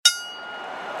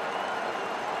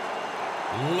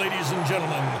Ladies and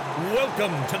gentlemen,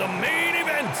 welcome to the main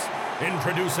event.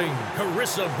 Introducing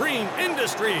Carissa Breen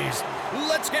Industries.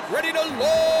 Let's get ready to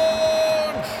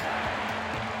launch!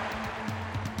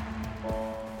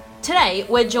 Today,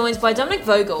 we're joined by Dominic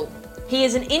Vogel. He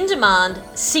is an in-demand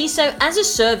CISO as a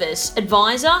service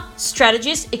advisor,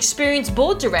 strategist, experienced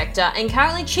board director, and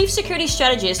currently chief security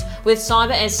strategist with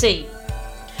CyberSC.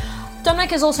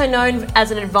 Dominic is also known as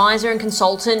an advisor and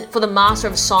consultant for the Master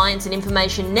of Science in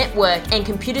Information Network and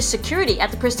Computer Security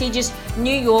at the prestigious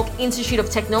New York Institute of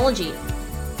Technology.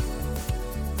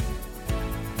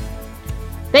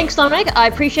 Thanks, Dominic. I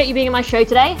appreciate you being on my show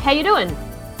today. How you doing?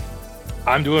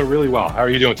 I'm doing really well. How are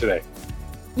you doing today?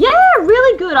 Yeah,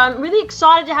 really good. I'm really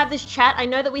excited to have this chat. I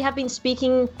know that we have been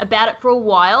speaking about it for a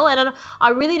while, and I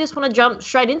really just want to jump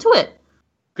straight into it.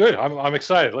 Good. I'm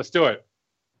excited. Let's do it.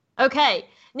 Okay.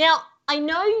 Now, I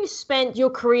know you spent your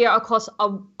career across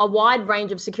a wide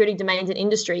range of security domains and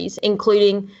industries,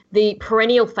 including the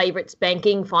perennial favorites,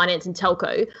 banking, finance, and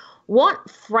telco. What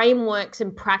frameworks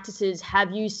and practices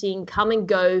have you seen come and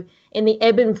go in the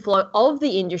ebb and flow of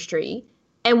the industry?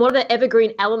 And what are the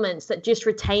evergreen elements that just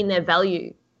retain their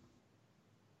value?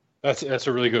 That's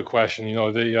a really good question. You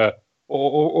know,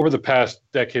 over the past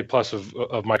decade plus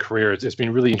of my career, it's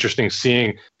been really interesting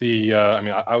seeing the.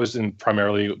 I was in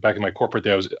primarily back in my corporate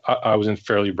day. I was in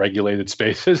fairly regulated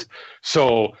spaces,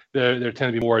 so there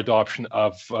tended to be more adoption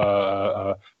of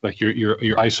like your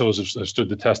ISOs have stood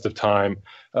the test of time,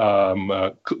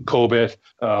 COBIT.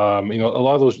 A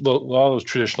lot of those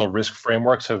traditional risk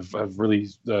frameworks have really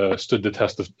stood the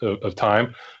test of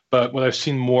time. But what I've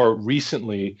seen more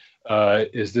recently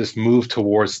is this move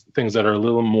towards things that are a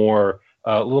little more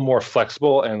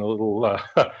flexible and a little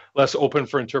less open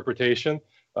for interpretation.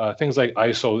 Things like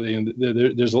ISO,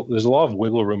 there's a lot of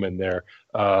wiggle room in there,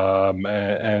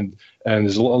 and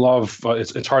there's a lot of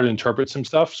it's hard to interpret some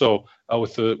stuff. So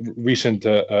with the recent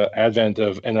advent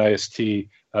of NIST,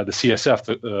 the CSF,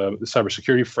 the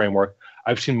cybersecurity framework,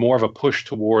 I've seen more of a push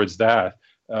towards that.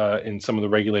 In some of the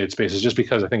regulated spaces, just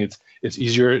because I think it's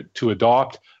easier to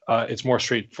adopt, it's more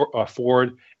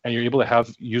straightforward, and you're able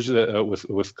to use it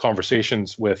with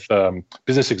conversations with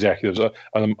business executives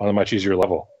on a much easier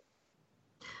level.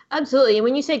 Absolutely. And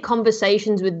when you say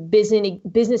conversations with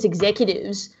business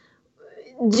executives,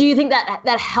 do you think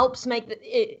that helps make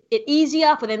it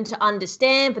easier for them to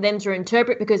understand, for them to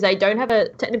interpret, because they don't have a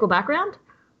technical background?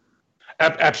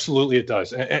 Absolutely, it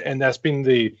does, and that's been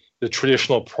the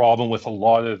traditional problem with a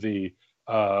lot of the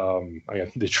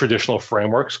traditional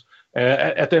frameworks. And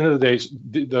at the end of the day,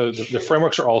 the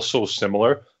frameworks are all so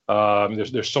similar.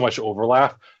 There's so much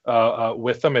overlap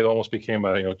with them. It almost became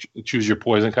a choose your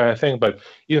poison kind of thing. But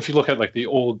even if you look at like the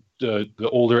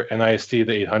older NIST,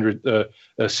 the 800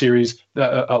 series,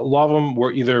 a lot of them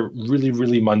were either really,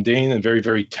 really mundane and very,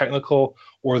 very technical,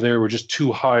 or they were just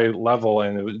too high level,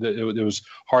 and it was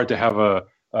hard to have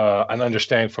an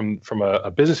understanding from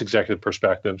a business executive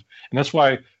perspective. And that's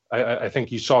why I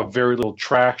think you saw very little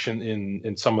traction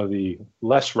in some of the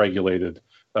less regulated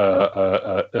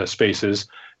spaces.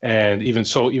 And even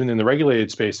in the regulated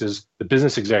spaces, the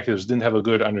business executives didn't have a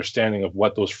good understanding of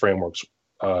what those frameworks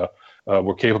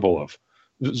were capable of.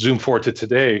 Zoom forward to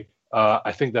today,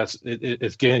 I think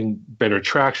it's getting better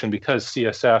traction because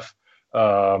CSF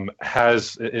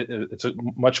it's a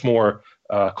much more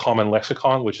common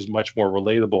lexicon, which is much more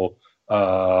relatable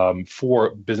for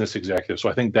business executives. So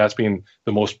I think that's been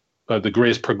the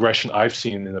greatest progression I've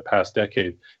seen in the past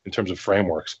decade in terms of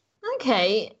frameworks.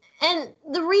 Okay. And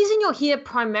the reason you're here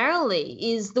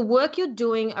primarily is the work you're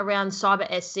doing around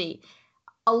CyberSC.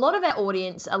 A lot of our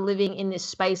audience are living in this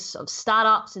space of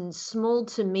startups and small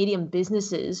to medium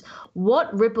businesses.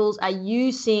 What ripples are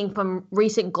you seeing from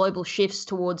recent global shifts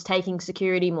towards taking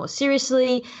security more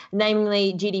seriously,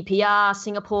 namely GDPR,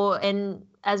 Singapore, and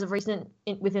as of recent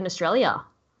within Australia?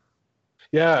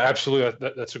 Yeah,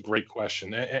 absolutely. That's a great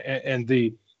question. And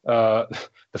the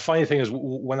funny thing is,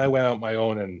 when I went out my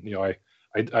own, and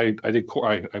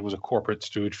I was a corporate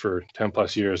stooge for 10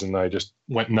 plus years, and I just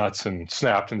went nuts and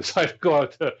snapped and decided to go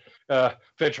out to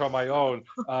venture on my own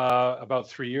about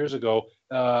 3 years ago.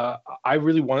 I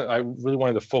really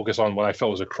wanted to focus on what I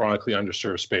felt was a chronically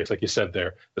underserved space, like you said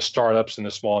there, the startups and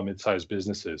the small and mid-sized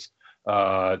businesses.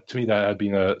 To me, that had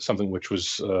been something which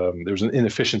was there was an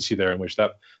inefficiency there in which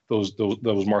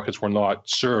those markets were not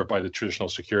served by the traditional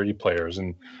security players,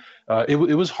 and it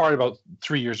was hard about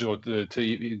 3 years ago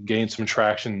to gain some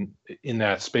traction in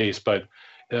that space. But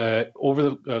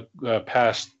over the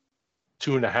past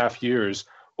 2.5 years,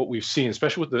 what we've seen,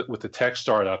 especially with the tech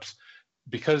startups,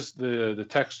 because the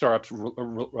tech startups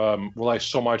rely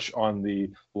so much on the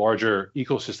larger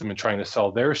ecosystem and trying to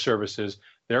sell their services,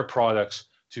 their products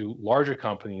to larger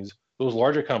companies. Those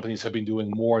larger companies have been doing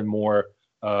more and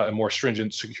more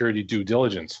stringent security due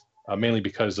diligence, mainly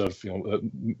because of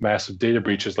massive data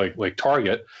breaches like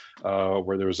Target,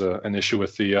 where there was an issue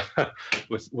with the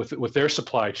with their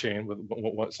supply chain,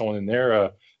 with someone in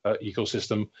their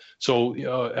ecosystem. So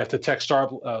at the tech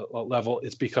startup level,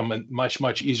 it's become a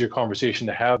much easier conversation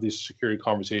to have these security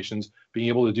conversations, being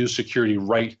able to do security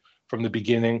right from the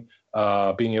beginning,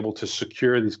 being able to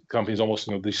secure these companies, almost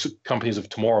these companies of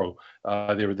tomorrow.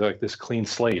 They were like this clean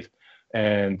slate,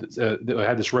 and they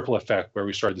had this ripple effect where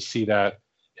we started to see that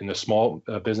in the small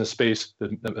business space,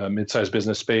 the mid-sized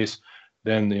business space.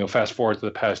 Then, fast forward to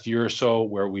the past year or so,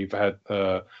 where we've had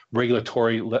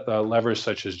regulatory levers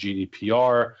such as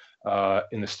GDPR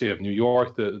in the state of New York.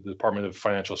 The Department of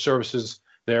Financial Services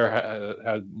there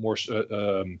had more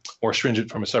stringent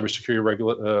from a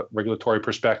cybersecurity regulatory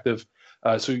perspective.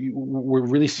 So we're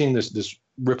really seeing this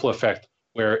ripple effect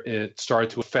where it started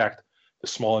to affect the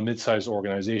small and mid-sized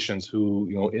organizations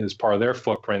who, as part of their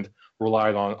footprint,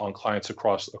 relied on clients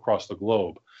across the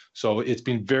globe. So it's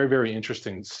been very, very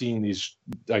interesting seeing this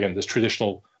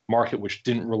traditional market, which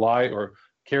didn't rely or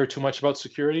care too much about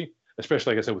security,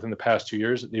 especially, like I said, within the past 2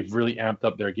 years. They've really amped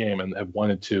up their game and have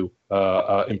wanted to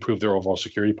improve their overall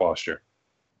security posture.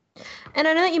 And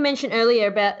I know that you mentioned earlier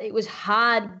about it was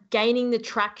hard gaining the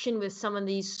traction with some of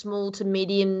these small to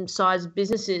medium-sized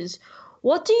businesses.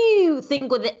 What do you think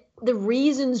were the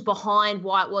reasons behind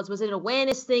why it was? Was it an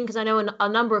awareness thing? Because I know a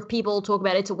number of people talk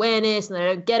about it's awareness and they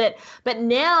don't get it. But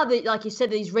now that, like you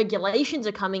said, these regulations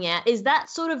are coming out, is that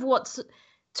sort of what's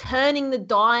turning the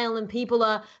dial and people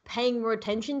are paying more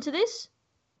attention to this?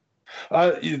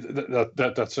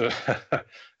 That's a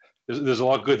there's a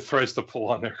lot of good threads to pull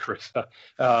on there, Chris.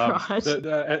 Right.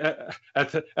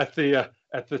 At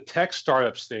the tech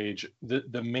startup stage,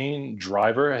 the main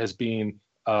driver has been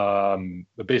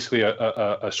basically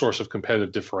a source of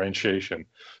competitive differentiation.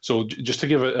 So just to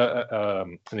give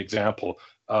an example,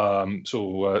 a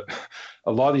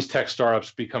lot of these tech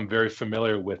startups become very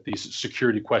familiar with these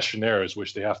security questionnaires,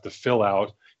 which they have to fill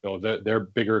out. They're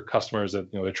bigger customers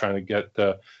that they're trying to get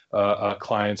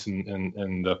clients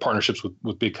and partnerships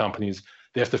with big companies.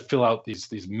 They have to fill out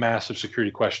these massive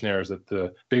security questionnaires that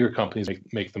the bigger companies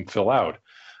make them fill out,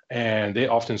 and they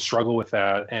often struggle with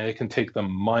that, and it can take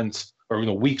them months or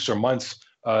weeks or months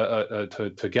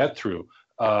to get through.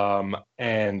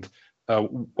 And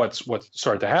what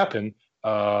started to happen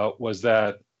was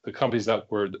that the companies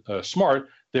that were smart,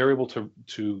 they were able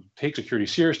to take security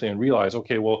seriously and realize,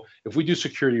 okay, well, if we do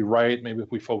security right, maybe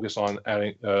if we focus on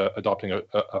adopting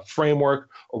a framework,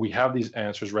 or we have these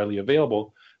answers readily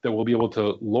available, then we'll be able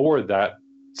to lower that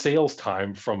sales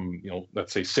time from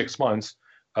let's say 6 months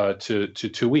to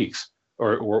 2 weeks.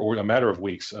 Or a matter of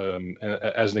weeks. And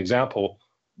as an example,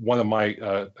 one of my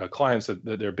clients that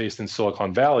they're based in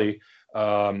Silicon Valley,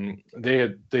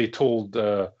 they told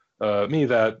me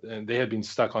that they had been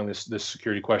stuck on this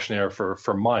security questionnaire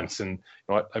for months, and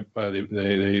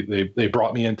they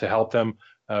brought me in to help them,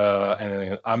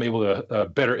 and I'm able to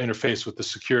better interface with the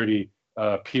security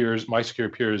peers, my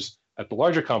security peers at the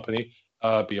larger company,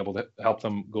 be able to help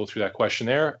them go through that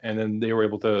questionnaire, and then they were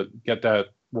able to get that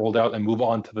rolled out and move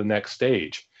on to the next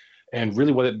stage. And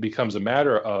really what it becomes a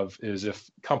matter of is if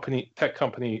tech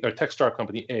startup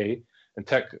company A and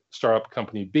tech startup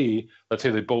company B, let's say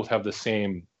they both have the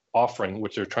same offering,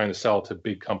 which they're trying to sell to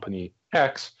big company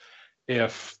X,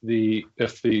 if the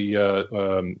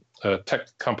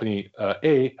tech company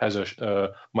A has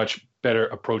a much better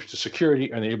approach to security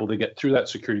and they're able to get through that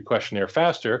security questionnaire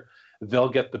faster, they'll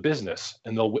get the business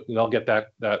and they'll get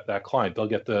that client. They'll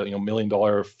get the $1 million,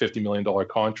 $50 million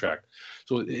contract.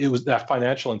 So it was that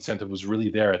financial incentive was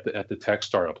really there at the tech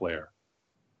startup layer.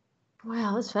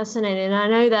 Wow, that's fascinating. And I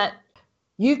know that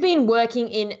you've been working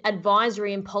in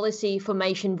advisory and policy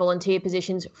formation volunteer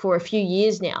positions for a few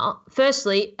years now.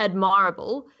 Firstly,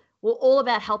 admirable. We're all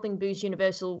about helping boost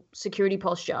universal security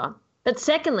posture. But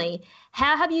secondly,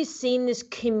 how have you seen this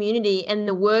community and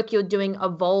the work you're doing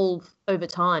evolve over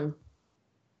time?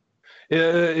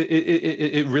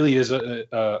 It really is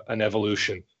an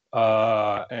evolution,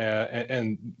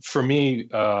 and for me,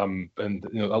 and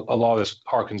a lot of this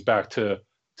harkens back to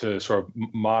sort of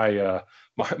my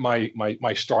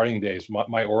starting days,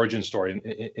 my origin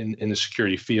story in the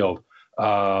security field.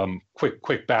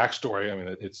 Quick backstory. I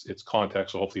mean, it's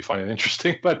context, so hopefully you find it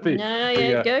interesting. But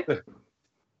go.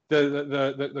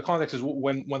 The context is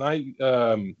when I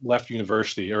left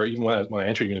university, or even when I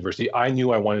entered university, I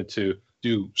knew I wanted to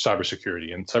do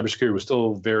cybersecurity, and cybersecurity was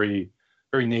still very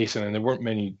very nascent, and there weren't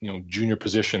many junior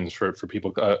positions for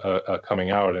people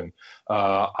coming out, and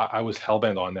I was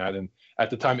hellbent on that. And at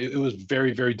the time, it was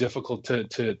very, very difficult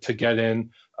to get in.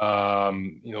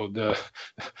 The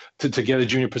to get a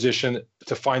junior position,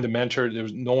 to find a mentor. There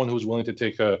was no one who was willing to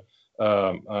take a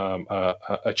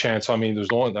chance on me.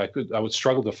 There's no one I would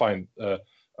struggle to find a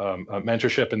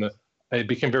mentorship, and it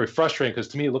became very frustrating because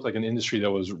to me it looked like an industry that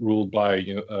was ruled by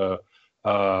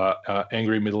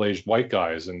angry middle-aged white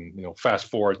guys. And fast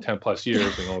forward 10 plus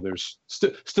years, there's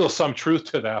still some truth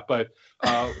to that, but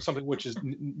something which is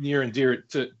near and dear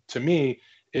to me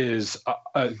is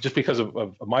just because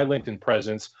of my LinkedIn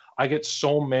presence, I get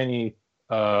so many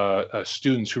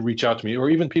students who reach out to me, or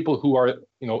even people who are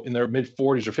in their mid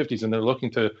 40s or 50s, and they're looking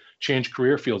to change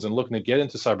career fields and looking to get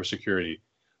into cybersecurity.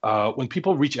 When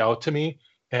people reach out to me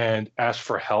and ask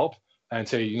for help and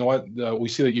say, we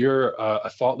see that you're a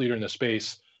thought leader in the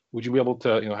space. Would you be able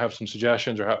to have some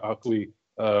suggestions, or how can we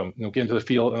get into the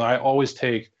field? And I always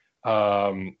take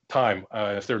time.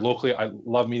 If they're locally, I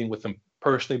love meeting with them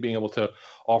personally, being able to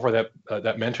offer that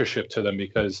mentorship to them,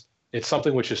 because it's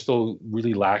something which is still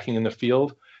really lacking in the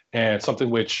field, and something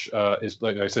which is,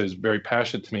 like I said, is very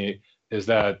passionate to me, is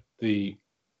that there's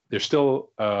still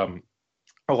a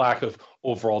lack of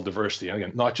overall diversity. And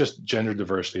again, not just gender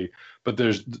diversity, but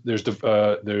there's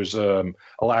a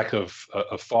lack of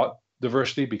thought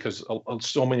diversity, because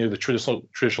so many of the traditional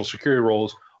security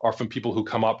roles are from people who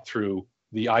come up through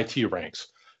the IT ranks.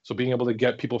 So being able to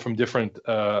get people from different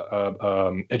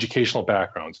educational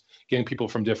backgrounds, getting people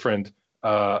from different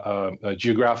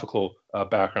geographical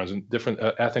backgrounds and different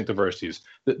ethnic diversities,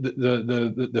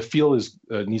 the field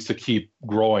needs to keep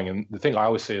growing. And the thing I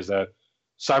always say is that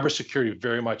cybersecurity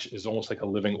very much is almost like a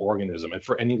living organism. And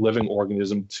for any living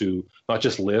organism to not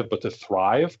just live, but to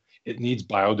thrive, it needs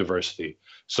biodiversity.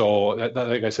 So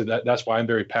like I said, that's why I'm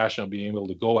very passionate about being able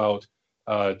to go out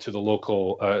to the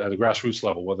local, at the grassroots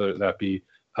level, whether that be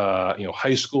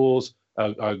high schools,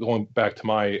 going back to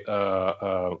my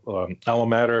alma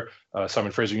mater,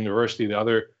 Simon Fraser University, the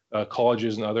other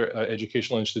colleges and other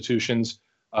educational institutions.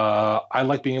 I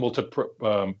like being able to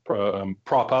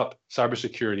prop up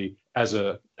cybersecurity as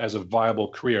a viable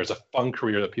career, as a fun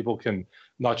career that people can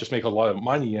not just make a lot of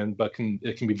money in, but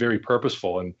it can be very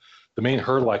purposeful. And the main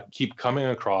hurdle I keep coming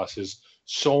across is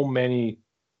so many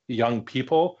young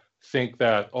people think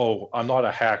that, oh, I'm not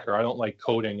a hacker, I don't like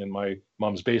coding in my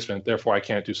mom's basement, therefore I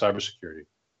can't do cybersecurity.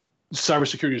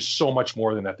 Cybersecurity is so much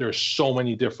more than that. There are so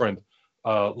many different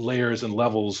layers and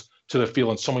levels to the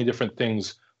field, and so many different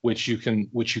things which you can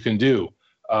do,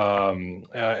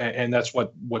 and that's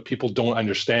what people don't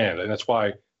understand. And that's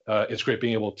why it's great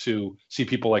being able to see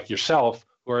people like yourself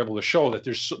who are able to show that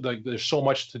there's so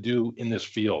much to do in this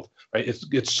field, right?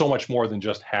 It's so much more than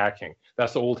just hacking.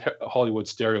 That's the old Hollywood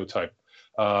stereotype.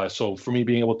 So for me,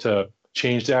 being able to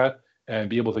change that and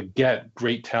be able to get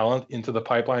great talent into the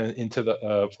pipeline and into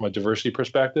from a diversity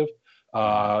perspective,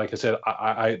 like I said,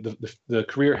 the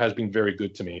career has been very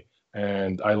good to me,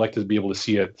 and I like to be able to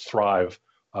see it thrive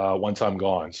once I'm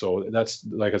gone. So that's,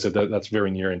 like I said, that's very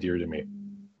near and dear to me.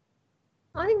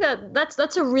 I think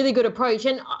that's a really good approach.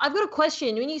 And I've got a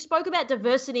question. When you spoke about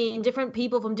diversity and different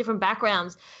people from different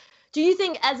backgrounds, do you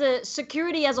think as a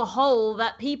security as a whole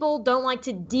that people don't like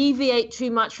to deviate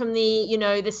too much from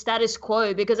the status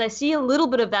quo? Because I see a little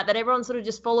bit of that everyone sort of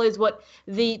just follows what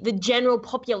the general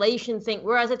population think.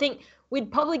 Whereas I think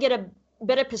we'd probably get a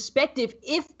better perspective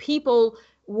if people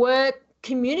were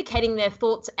communicating their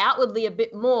thoughts outwardly a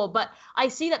bit more. But I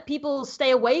see that people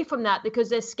stay away from that because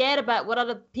they're scared about what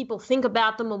other people think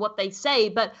about them or what they say.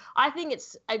 But I think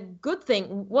it's a good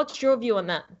thing. What's your view on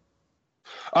that?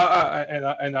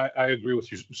 And I agree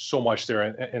with you so much there,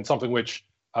 and something which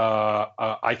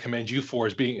I commend you for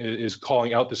is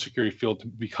calling out the security field to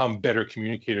become better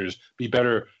communicators, be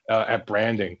better at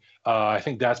branding. I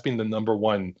think that's been the number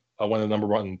one one of the number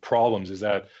one problems, is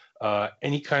that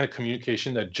any kind of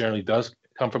communication that generally does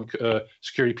come from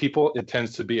security people, it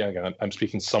tends to be, again, I'm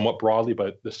speaking somewhat broadly,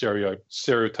 but the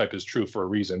stereotype is true for a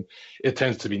reason. It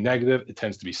tends to be negative. It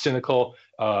tends to be cynical.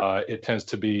 It tends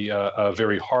to be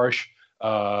very harsh.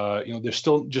 There's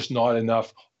still just not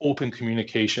enough open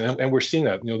communication, and we're seeing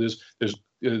that.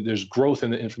 There's growth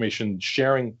in the information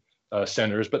sharing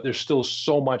centers, but there's still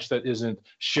so much that isn't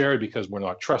shared because we're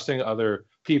not trusting other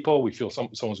people. We feel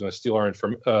someone's going to steal our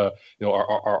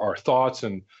our thoughts,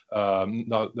 and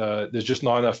there's just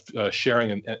not enough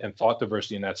sharing and thought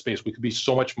diversity in that space. We could be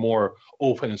so much more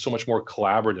open and so much more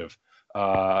collaborative,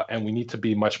 and we need to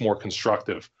be much more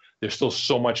constructive. There's still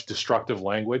so much destructive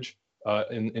language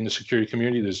in the security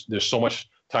community. There's so much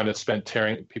time that's spent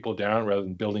tearing people down rather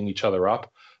than building each other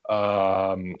up.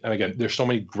 And again, there's so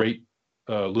many great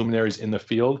luminaries in the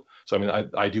field. So I mean,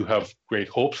 I do have great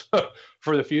hopes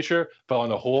for the future, but on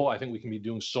the whole, I think we can be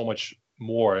doing so much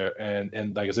more.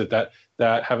 And like I said,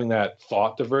 that having that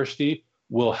thought diversity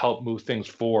will help move things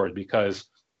forward, because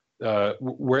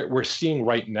we're seeing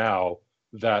right now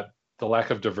that the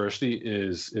lack of diversity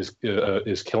is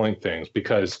killing things,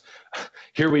 because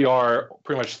here we are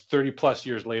pretty much 30 plus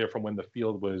years later from when the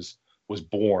field was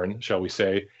born, shall we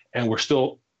say, and we're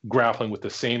still grappling with the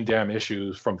same damn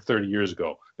issues from 30 years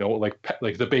ago,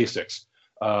 like the basics.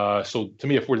 So to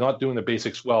me, if we're not doing the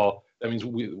basics well, that means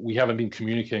we haven't been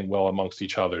communicating well amongst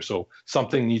each other. So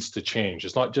something needs to change.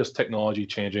 It's not just technology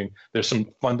changing. There's some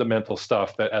fundamental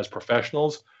stuff that as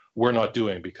professionals, we're not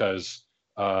doing, because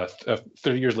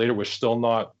 30 years later, we're still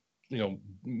not,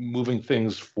 moving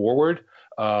things forward.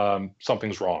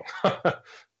 Something's wrong.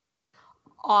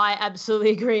 I absolutely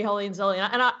agree, Holly and Zoe.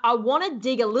 And I want to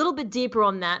dig a little bit deeper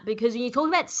on that, because when you talk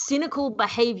about cynical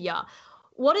behavior,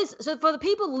 so for the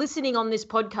people listening on this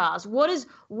podcast, what is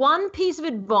one piece of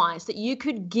advice that you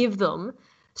could give them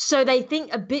so they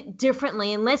think a bit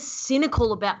differently and less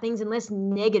cynical about things and less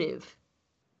negative?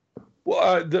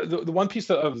 Well, the one piece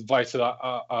of advice that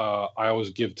I always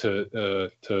give to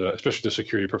especially the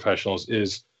security professionals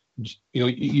is,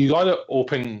 you got to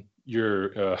open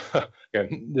your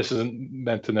again, this isn't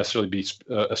meant to necessarily be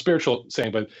a spiritual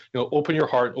saying, but open your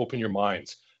heart, open your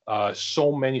minds.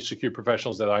 So many security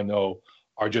professionals that I know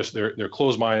are just they're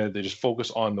closed-minded. They just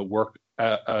focus on the work,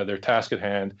 their task at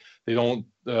hand. They don't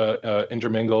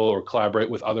intermingle or collaborate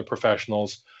with other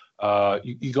professionals.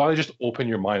 You got to just open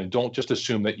your mind and don't just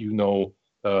assume that you know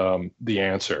the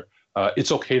answer.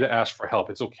 It's okay to ask for help.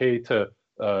 It's okay to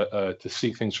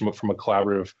seek things from a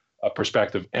collaborative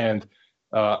perspective. And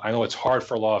I know it's hard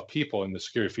for a lot of people in the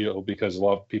security field, because a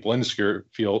lot of people in the security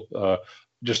field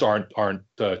just aren't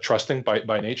trusting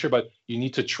by nature. But you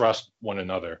need to trust one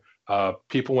another.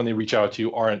 People, when they reach out to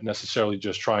you, aren't necessarily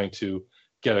just trying to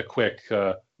get a quick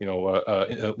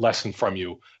lesson from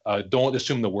you. Don't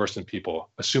assume the worst in people.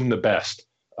 Assume the best.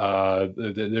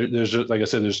 There's, like I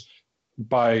said,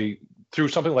 through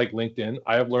something like LinkedIn,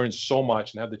 I have learned so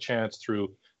much and had the chance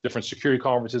through different security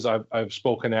conferences I've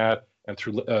spoken at, and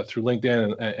through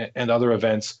LinkedIn and other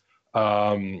events.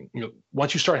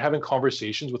 Once you start having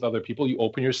conversations with other people, you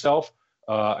open yourself.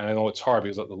 And I know it's hard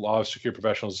because a lot of security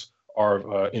professionals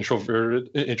are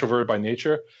introverted by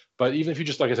nature. But even if you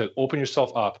just, like I said, open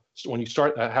yourself up, so when you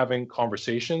start having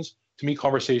conversations, to me,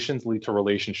 conversations lead to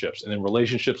relationships, and then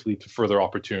relationships lead to further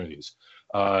opportunities.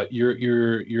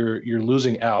 You're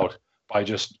losing out by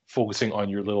just focusing on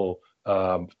your little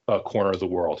corner of the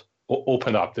world.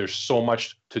 Open up. There's so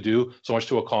much to do, so much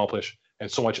to accomplish, and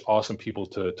so much awesome people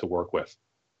to work with.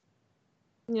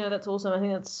 Yeah, that's awesome. I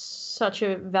think that's such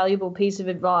a valuable piece of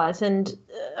advice. And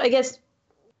I guess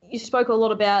you spoke a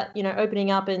lot about,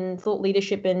 opening up and thought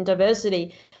leadership and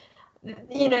diversity.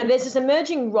 There's this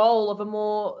emerging role of a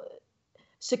more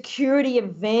security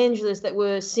evangelist that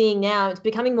we're seeing now. It's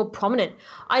becoming more prominent.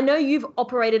 I know you've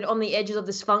operated on the edges of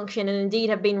this function and indeed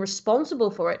have been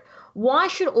responsible for it. Why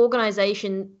should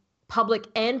organizations, public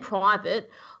and private,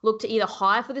 look to either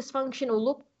hire for this function or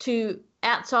look to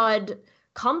outside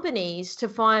companies to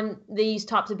find these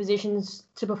types of positions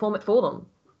to perform it for them?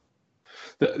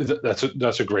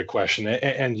 That's a great question,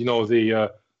 and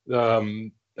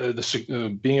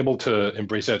being able to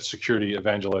embrace that security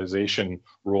evangelization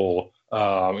role,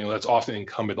 that's often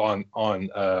incumbent on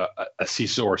a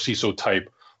CISO or CISO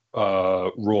type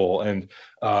role, and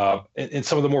in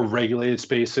some of the more regulated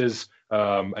spaces,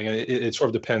 again, it sort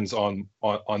of depends on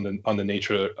the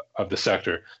nature of the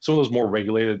sector. Some of those more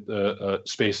regulated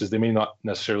spaces, they may not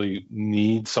necessarily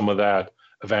need some of that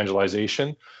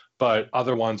evangelization, but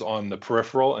other ones on the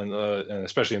peripheral and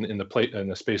especially in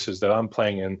the spaces that I'm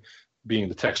playing in, being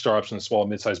the tech startups and the small and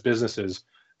mid-sized businesses,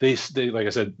 they like I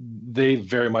said, they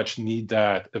very much need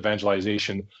that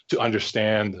evangelization to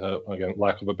understand, again,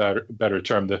 lack of a better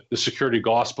term, the security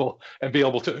gospel, and be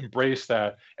able to embrace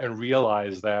that and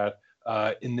realize that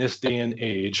in this day and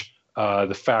age,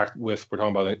 the fact we're talking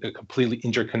about a completely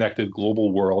interconnected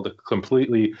global world, a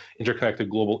completely interconnected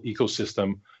global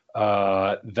ecosystem,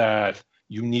 that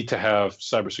you need to have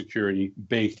cybersecurity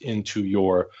baked into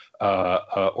your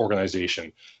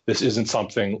organization. This isn't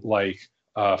something like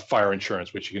fire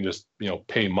insurance, which you can just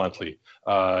pay monthly.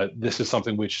 This is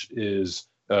something which needs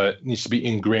to be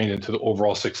ingrained into the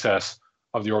overall success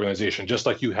of the organization. Just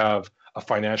like you have a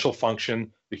financial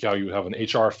function, like how you have an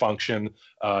HR function.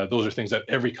 Those are things that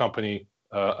every company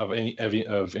of any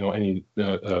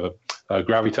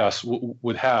gravitas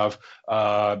would have.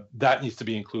 That needs to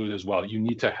be included as well. You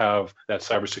need to have that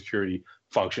cybersecurity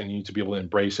function. You need to be able to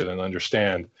embrace it and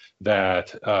understand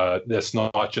that that's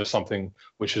not just something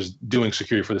which is doing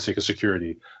security for the sake of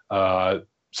security.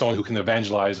 Someone who can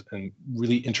evangelize and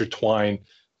really intertwine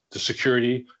the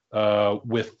security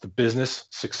with the business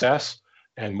success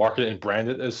and market it and brand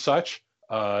it as such.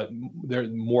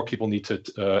 More people need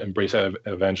to embrace that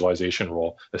evangelization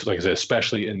role. That's, like I said,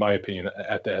 especially in my opinion,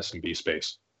 at the SMB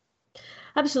space.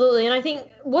 Absolutely. And I think,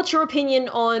 what's your opinion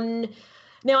on,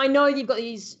 now I know you've got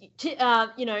these,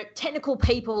 technical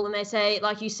people, and they say,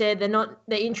 like you said,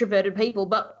 they're introverted people,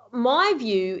 but my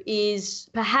view is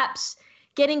perhaps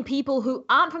getting people who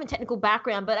aren't from a technical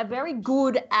background but are very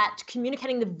good at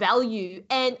communicating the value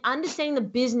and understanding the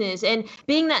business and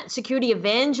being that security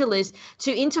evangelist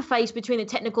to interface between the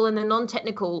technical and the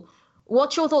non-technical.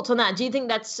 What's your thoughts on that? Do you think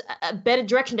that's a better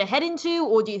direction to head into,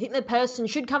 or do you think the person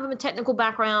should come from a technical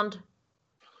background?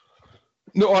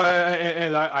 No,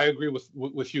 I agree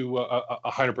with you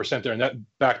 100% there, and that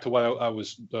back to what I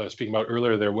was speaking about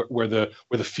earlier there, where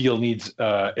the field needs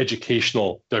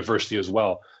educational diversity as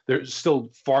well. There's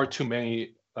still far too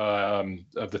many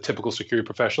of the typical security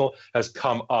professional has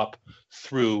come up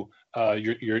through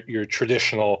your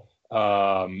traditional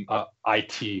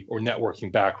IT or networking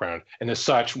background, and as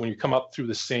such, when you come up through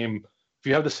if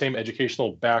you have the same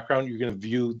educational background, you're going to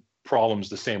view problems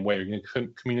the same way. You're going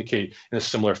to communicate in a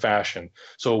similar fashion.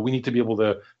 So we need to be able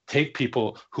to take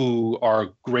people who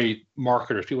are great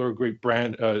marketers, people who are great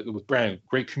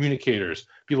great communicators,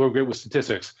 people who are great with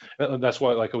statistics. And that's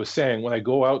why, like I was saying, when I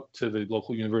go out to the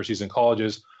local universities and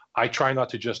colleges, I try not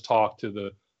to just talk to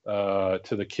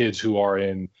the kids who are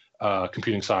in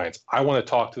computing science. I want to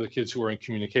talk to the kids who are in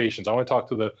communications. I want to talk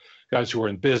to the guys who are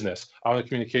in business. I want to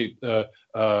communicate to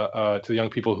the young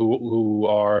people who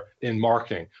are in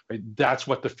marketing. Right? That's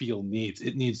what the field needs.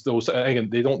 It needs those. Again,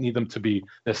 they don't need them to be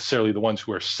necessarily the ones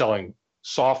who are selling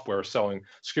software, selling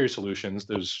security solutions.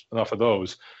 There's enough of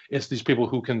those. It's these people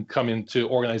who can come into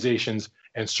organizations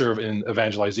and serve in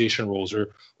evangelization roles,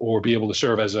 or be able to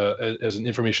serve as an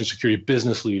information security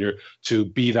business leader, to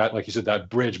be that, like you said, that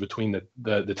bridge between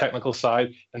the technical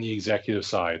side and the executive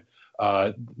side.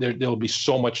 There'll be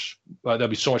so much that'll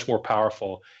be so much more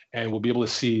powerful, and we'll be able to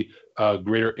see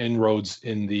greater inroads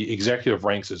in the executive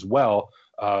ranks as well,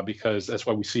 because that's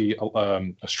why we see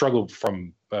a struggle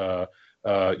from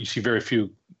you see very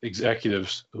few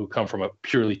executives who come from a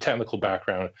purely technical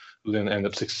background who then end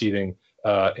up succeeding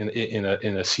in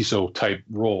a CISO type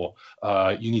role.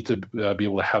 You need to be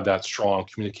able to have that strong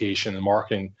communication and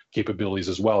marketing capabilities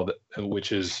as well,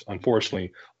 which is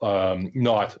unfortunately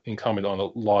not incumbent on a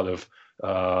lot of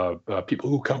people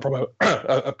who come from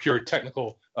a pure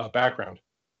technical background.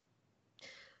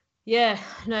 Yeah,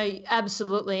 no,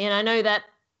 absolutely. And I know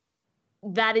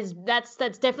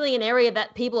that's definitely an area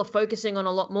that people are focusing on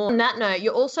a lot more. On that note,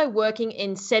 you're also working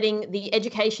in setting the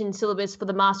education syllabus for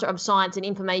the Master of Science in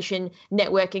Information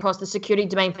Networking across the security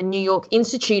domain for New York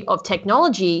Institute of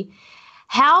Technology.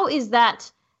 How is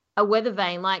that a weather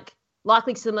vane,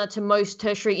 likely similar to most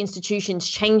tertiary institutions,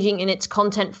 changing in its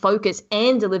content focus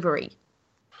and delivery?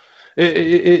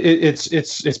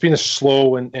 It's been a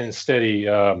slow and steady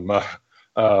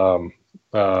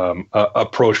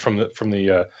approach from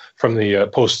the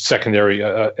post-secondary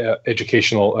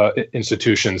educational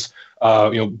institutions.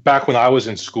 Back when I was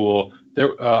in school,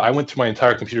 I went through my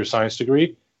entire computer science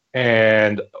degree,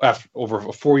 and over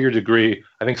a 4-year degree,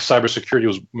 I think cybersecurity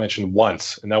was mentioned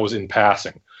once, and that was in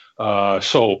passing.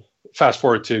 So fast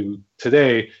forward to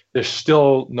today, there's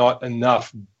still not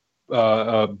enough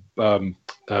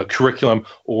curriculum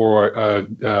or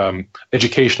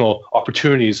educational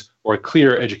opportunities or a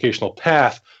clear educational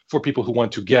path for people who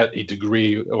want to get a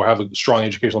degree or have a strong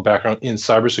educational background in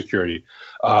cybersecurity.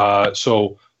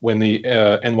 So when the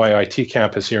NYIT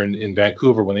campus here in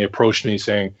Vancouver, when they approached me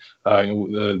saying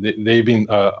they've been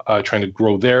trying to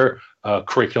grow their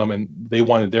curriculum, and they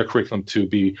wanted their curriculum to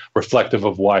be reflective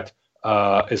of what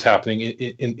is happening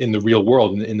in the real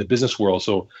world, in the business world.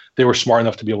 So they were smart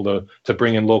enough to be able to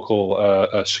bring in local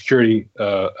security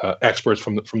experts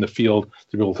from the field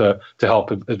to be able to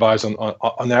help advise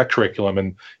on that curriculum.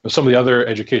 And some of the other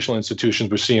educational institutions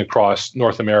we're seeing across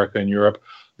North America and Europe,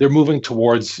 they're moving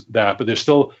towards that, but there's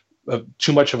still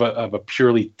too much of a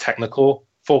purely technical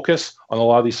focus on a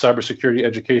lot of these cybersecurity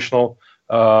educational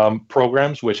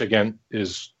programs, which again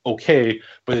is okay,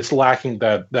 but it's lacking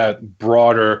that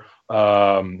broader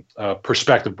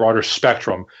perspective, broader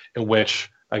spectrum, in which,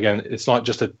 again, it's not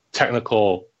just a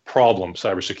technical problem,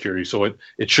 cybersecurity, so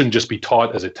it shouldn't just be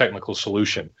taught as a technical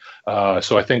solution.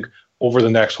 So I think over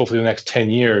hopefully the next 10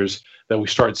 years, that we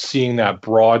start seeing that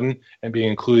broaden and being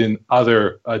included in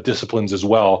other disciplines as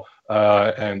well.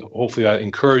 And hopefully that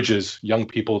encourages young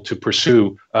people to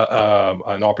pursue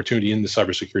an opportunity in the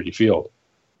cybersecurity field.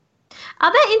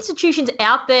 Are there institutions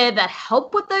out there that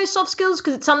help with those soft skills?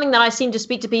 Because it's something that I seem to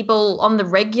speak to people on the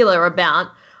regular about,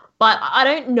 but I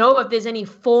don't know if there's any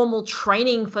formal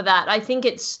training for that. I think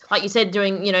it's, like you said,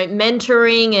 doing,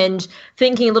 mentoring and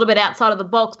thinking a little bit outside of the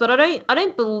box, but I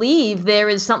don't believe there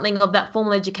is something of that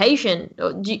formal education.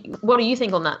 What do you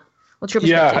think on that? What's your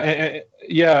perspective?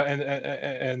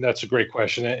 And that's a great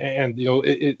question. And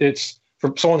it's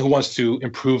for someone who wants to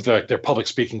improve their public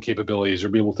speaking capabilities or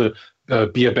be able to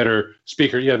be a better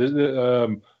speaker.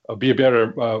 Be a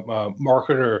better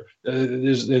marketer.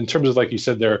 In terms of, like you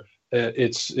said there,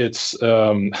 it's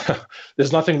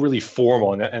there's nothing really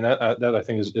formal, and that I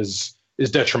think is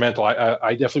detrimental.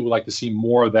 I definitely would like to see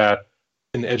more of that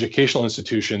in educational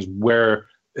institutions where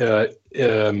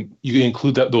you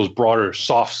include those broader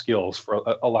soft skills, for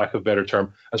a lack of a better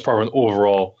term, as part of an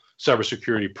overall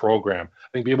cybersecurity program. I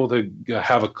think be able to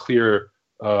have a clear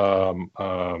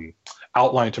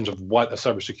outline in terms of what a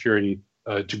cybersecurity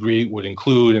degree would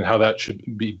include and how that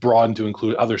should be broadened to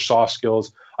include other soft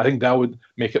skills. I think that would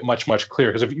make it much, much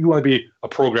clearer. Because if you want to be a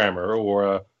programmer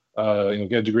or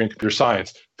get a degree in computer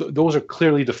science, those are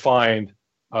clearly defined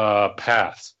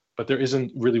paths. But there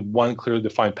isn't really one clearly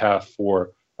defined path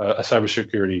for a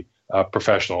cybersecurity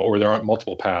professional, or there aren't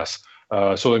multiple paths.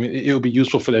 So I mean, it would be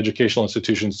useful for the educational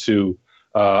institutions to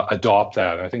adopt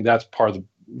that. And I think that's part of the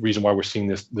reason why we're seeing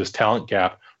this talent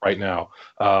gap right now.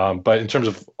 But in terms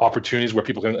of opportunities where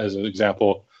people can, as an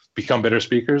example, become better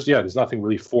speakers, there's nothing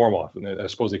really formal. I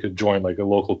suppose they could join like a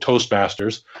local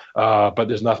Toastmasters, but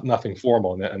there's nothing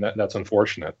formal, and that's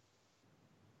unfortunate.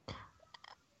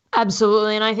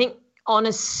 Absolutely. And I think on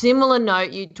a similar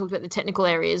note, you talked about the technical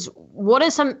areas. What are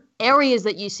some areas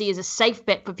that you see as a safe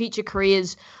bet for future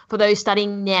careers for those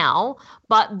studying now,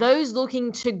 but those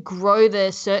looking to grow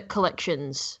their cert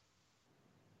collections?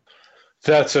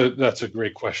 That's a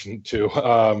great question too.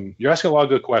 You're asking a lot of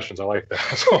good questions. I like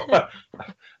that.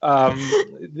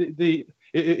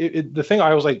 The thing I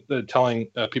always like telling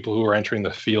people who are entering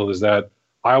the field is that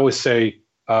I always say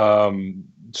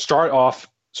start off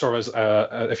sort of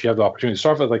as if you have the opportunity,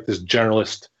 start off as like this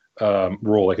generalist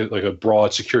role, like a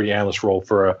broad security analyst role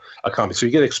for a company. So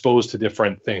you get exposed to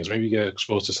different things. Maybe you get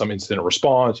exposed to some incident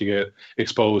response. You get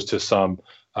exposed to some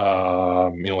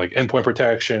like endpoint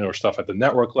protection or stuff at the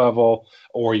network level,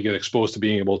 or you get exposed to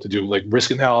being able to do like risk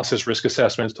analysis, risk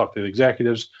assessments, talk to the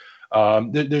executives.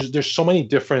 There's so many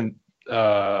different,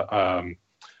 or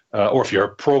if you're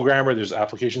a programmer, there's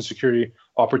application security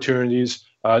opportunities.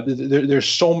 There's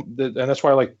so, and that's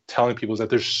why I like telling people is that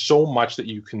there's so much that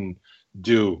you can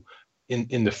do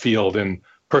in the field. And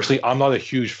personally, I'm not a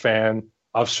huge fan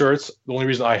of certs. The only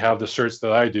reason I have the certs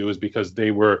that I do is because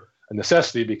they were a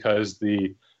necessity, because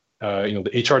the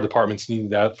HR departments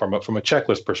needed that from a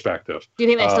checklist perspective. Do you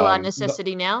think they still are a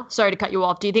necessity now? Sorry to cut you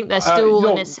off. Do you think they're still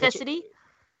a necessity?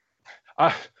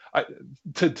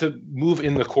 To move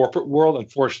in the corporate world,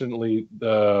 unfortunately,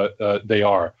 they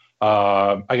are.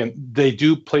 Again, they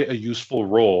do play a useful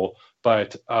role,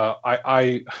 but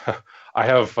I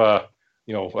have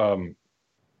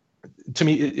to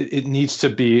me it needs to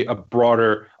be a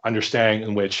broader understanding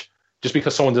in which just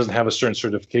because someone doesn't have a certain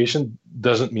certification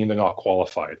doesn't mean they're not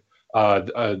qualified.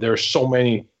 There are so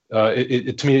many.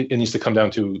 To me, it needs to come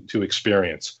down to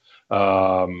experience.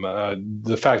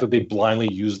 The fact that they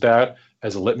blindly use that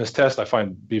as a litmus test, I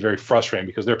find be very frustrating,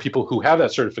 because there are people who have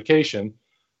that certification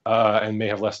and may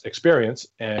have less experience,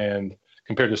 and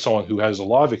compared to someone who has a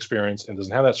lot of experience and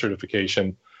doesn't have that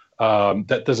certification,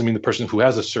 that doesn't mean the person who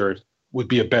has a cert would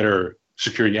be a better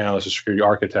security analyst or security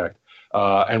architect.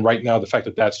 And right now, the fact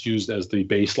that that's used as the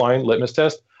baseline litmus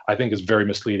test, I think is very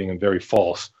misleading and very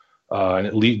false. And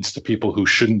it leads to people who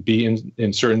shouldn't be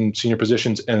in certain senior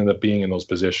positions end up being in those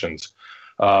positions.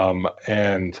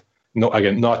 And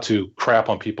again, not to crap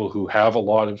on people who have a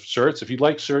lot of certs. If you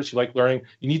like certs, you like learning,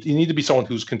 you need to be someone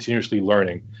who's continuously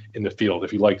learning in the field.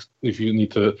 If you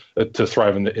need to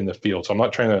thrive in the field. So I'm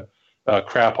not trying to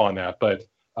crap on that, but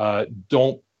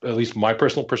don't, at least my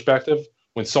personal perspective,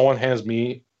 when someone hands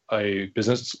me a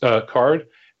business card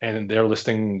and they're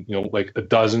listing, like a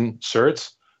dozen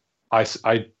certs,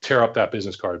 I tear up that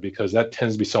business card, because that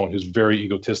tends to be someone who's very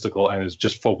egotistical and is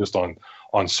just focused on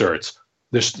certs.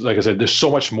 There's, like I said, there's so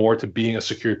much more to being a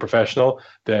security professional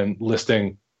than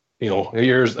listing,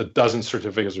 here's a dozen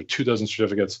certificates or 24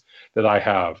 certificates that I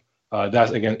have.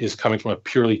 That, again, is coming from a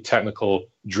purely technical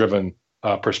driven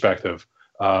perspective.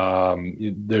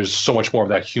 There's so much more of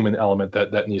that human element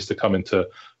that needs to come into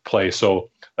play. So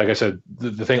like I said,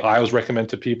 the thing I always recommend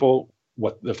to people,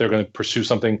 what if they're going to pursue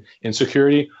something in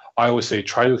security, I always say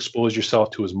try to expose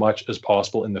yourself to as much as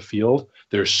possible in the field.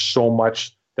 There's so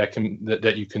much that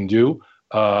you can do,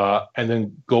 and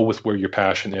then go with where your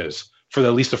passion is. For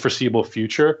at least the foreseeable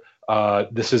future,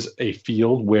 this is a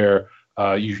field where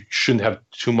you shouldn't have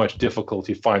too much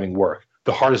difficulty finding work.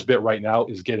 The hardest bit right now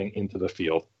is getting into the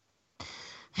field.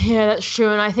 Yeah, that's true.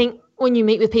 And I think when you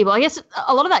meet with people, I guess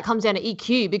a lot of that comes down to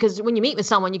EQ, because when you meet with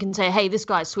someone, you can say, hey, this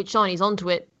guy's switched on, he's onto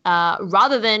it,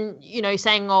 rather than,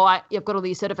 saying, oh, I've got all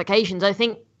these certifications. I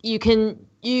think you can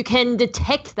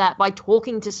detect that by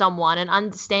talking to someone and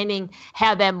understanding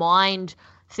how their mind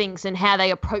thinks and how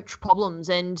they approach problems.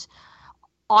 And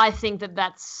I think that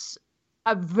that's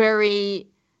a very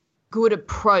good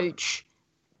approach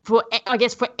for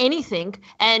anything,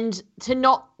 and to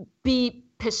not be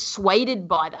persuaded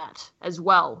by that as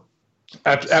well.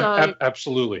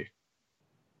 Absolutely.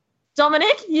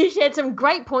 Dominic, you shared some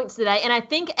great points today, and I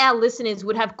think our listeners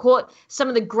would have caught some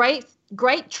of the great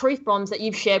truth bombs that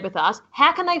you've shared with us.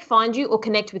 How can they find you or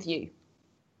connect with you?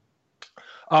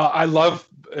 I love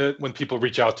when people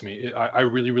reach out to me. I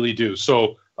really, really do.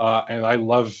 So, and I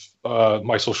love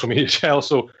my social media channel.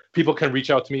 So people can reach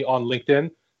out to me on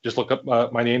LinkedIn. Just look up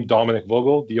my name, Dominic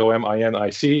Vogel,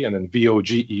 Dominic, and then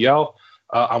Vogel.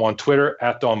 I'm on Twitter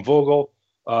 @DomVogel,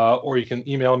 or you can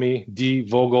email me,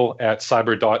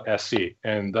 dvogel@cyber.sc.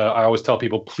 And I always tell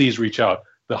people, please reach out.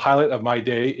 The highlight of my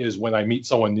day is when I meet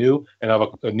someone new and have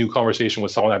a new conversation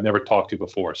with someone I've never talked to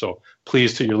before. So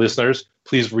please, to your listeners,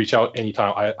 please reach out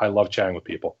anytime. I love chatting with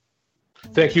people.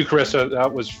 Thank you, Carissa.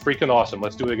 That was freaking awesome.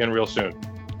 Let's do it again real soon.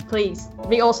 Please.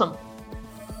 Be awesome.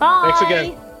 Bye. Thanks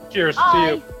again. Cheers. Bye. See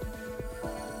you.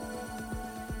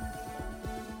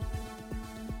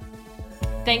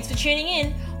 Thanks for tuning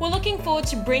in. We're looking forward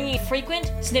to bringing you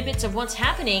frequent snippets of what's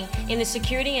happening in the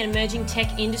security and emerging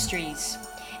tech industries.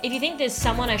 If you think there's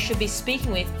someone I should be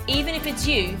speaking with, even if it's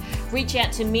you, reach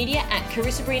out to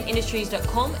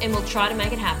media@carissabrianindustries.com and we'll try to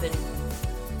make it happen.